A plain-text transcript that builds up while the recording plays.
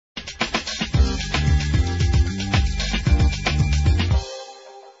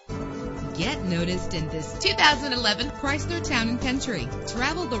noticed in this 2011 Chrysler Town & Country.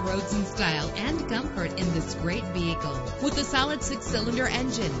 Travel the roads in style and comfort in this great vehicle. With a solid 6-cylinder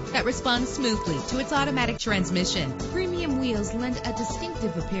engine that responds smoothly to its automatic transmission, premium wheels lend a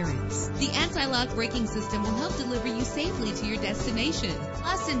distinctive appearance. The anti-lock braking system will help deliver you safely to your destination.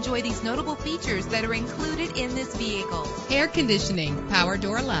 Plus, enjoy these notable features that are included in this vehicle: air conditioning, power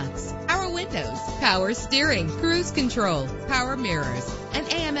door locks, power windows, power steering, cruise control, power mirrors, an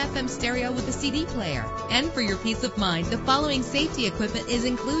AM/FM stereo with a CD player. And for your peace of mind, the following safety equipment is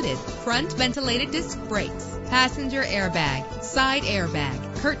included: front ventilated disc brakes, passenger airbag, side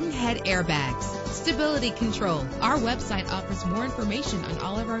airbag, curtain head airbags, stability control. Our website offers more information on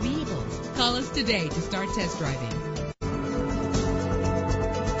all of our vehicles. Call us today to start test driving.